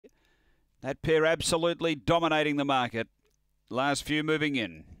That pair absolutely dominating the market. Last few moving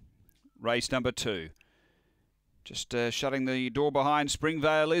in. Race number 2. Just shutting the door behind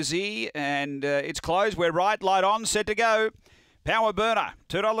Springvale Izzy, and it's closed. We're right, light on, set to go. Power Burner,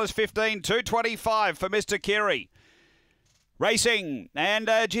 $2.15, $2.25 for Mr. Kerry. Racing, and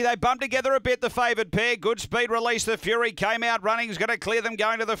gee, they bumped together a bit, the favoured pair. Good speed, Release the Fury, came out running, is going to clear them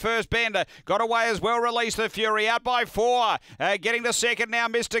going to the first bend. Got away as well, Release the Fury, out by 4. Getting to second now,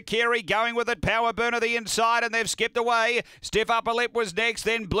 Mr. Kerry, going with it, Power Burner the inside, and they've skipped away. Stiff Upper Lip was next,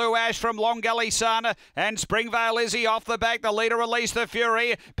 then Blue Ash from Long Gully Sun, and Springvale Izzy off the back, the leader, Release the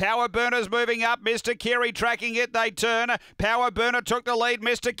Fury. Power Burner's moving up, Mr. Kerry tracking it, they turn. Power Burner took the lead,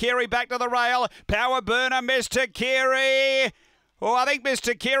 Mr. Kerry back to the rail. Power Burner, Mr. Kerry. Oh, I think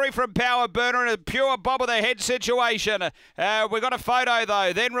Mr. Kerry from Power Burner in a pure bob of the head situation. We've got a photo,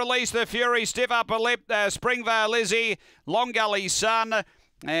 though. Then Release the Fury, Stiff Upper Lip, Springvale Izzy, Long Gully Sun.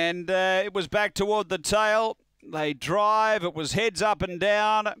 And it was back toward the tail. They drive. It was heads up and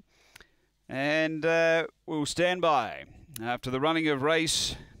down. And we'll stand by after the running of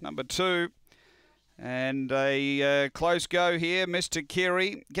race number 2. And a close go here. Mr.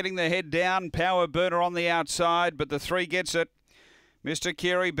 Kerry getting the head down. Power Burner on the outside, but the 3 gets it. Mr.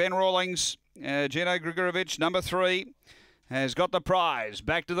 Kerry, Ben Rawlings, Gino Grigorovich, number 3, has got the prize.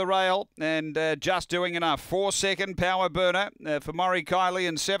 Back to the rail and just doing enough. 4 second Power Burner for Murray Kiley,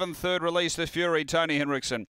 and 7 third Release the Fury, Tony Henriksen.